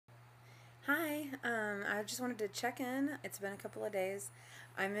Hi, I just wanted to check in. It's been a couple of days.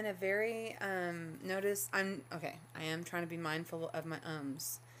 I'm in a very I am trying to be mindful of my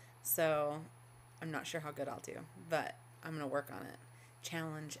so I'm not sure how good I'll do, but I'm gonna work on it.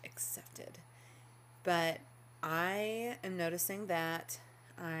 Challenge accepted. But I am noticing that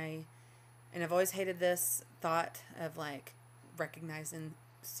I and I've always hated this thought of like recognizing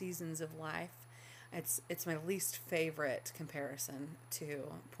seasons of life. It's my least favorite comparison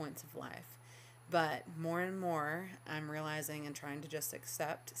to points of life. But more and more, I'm realizing and trying to just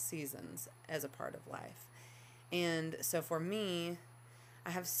accept seasons as a part of life. And so for me, I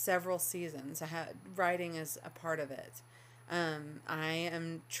have several seasons. I have writing is a part of it. I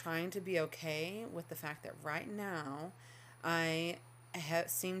am trying to be okay with the fact that right now, I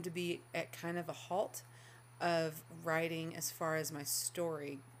seem to be at kind of a halt of writing as far as my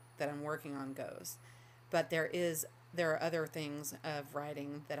story that I'm working on goes. But there are other things of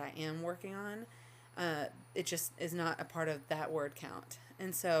writing that I am working on. It just is not a part of that word count.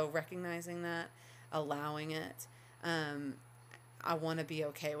 And so recognizing that, allowing it, um, I want to be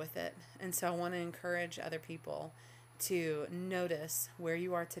okay with it. And so I want to encourage other people to notice where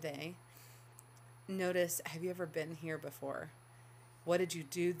you are today. Notice, have you ever been here before? What did you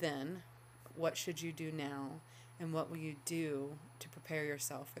do then? What should you do now? And what will you do to prepare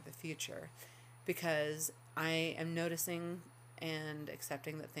yourself for the future? Because I am noticing and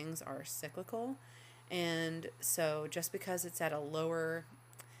accepting that things are cyclical. And so just because it's at a lower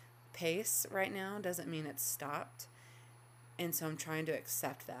pace right now doesn't mean it's stopped. And so I'm trying to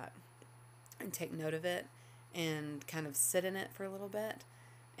accept that and take note of it and kind of sit in it for a little bit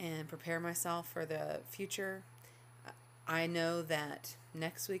and prepare myself for the future. I know that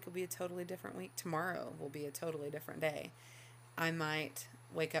next week will be a totally different week. Tomorrow will be a totally different day. I might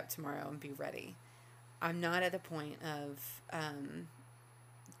wake up tomorrow and be ready. I'm not at the point of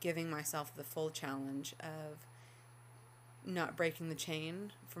giving myself the full challenge of not breaking the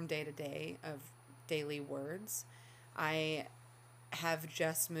chain from day to day of daily words. I have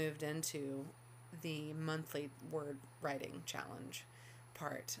just moved into the monthly word writing challenge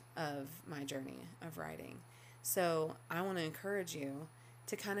part of my journey of writing. So I want to encourage you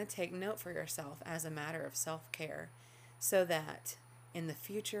to kind of take note for yourself as a matter of self care so that in the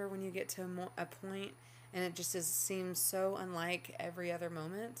future, when you get to a point and it just seems so unlike every other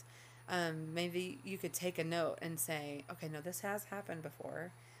moment, maybe you could take a note and say, okay, no, this has happened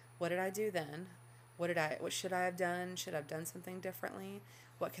before. What did I do then? What should I have done? Should I have done something differently?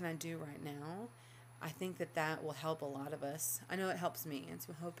 What can I do right now? I think that will help a lot of us. I know it helps me, and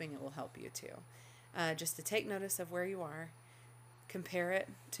so I'm hoping it will help you too. Just to take notice of where you are, compare it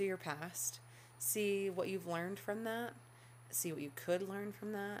to your past, see what you've learned from that, see what you could learn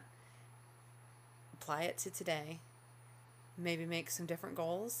from that, apply it to today, maybe make some different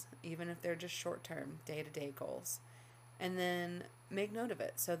goals, even if they're just short term, day to day goals, and then make note of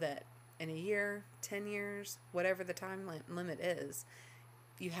it so that in a year, 10 years, whatever the time limit is,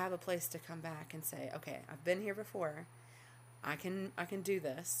 you have a place to come back and say, okay, I've been here before. I can do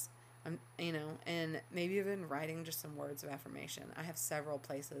this. And maybe even writing just some words of affirmation. I have several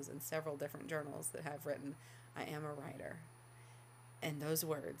places and several different journals that have written, I am a writer. And those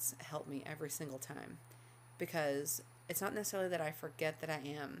words help me every single time because it's not necessarily that I forget that I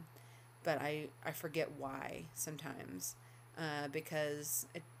am, but I forget why sometimes because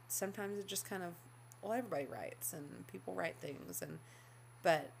sometimes it just kind of, well, everybody writes and people write things,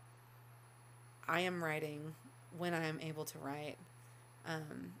 but I am writing when I am able to write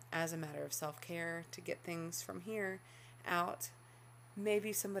as a matter of self-care to get things from here out.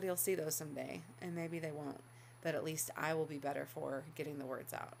 Maybe somebody will see those someday and maybe they won't, but at least I will be better for getting the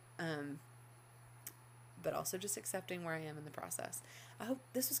words out. But also just accepting where I am in the process. I hope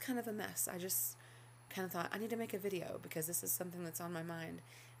this was kind of a mess. I just kind of thought I need to make a video because this is something that's on my mind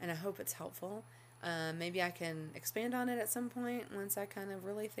and I hope it's helpful. Maybe I can expand on it at some point once I kind of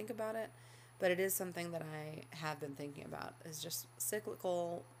really think about it. But it is something that I have been thinking about is just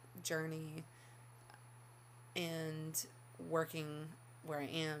cyclical journey and working where I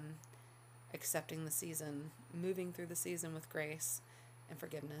am, accepting the season, moving through the season with grace and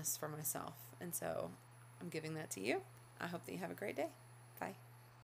forgiveness for myself. And so I'm giving that to you. I hope that you have a great day. Bye.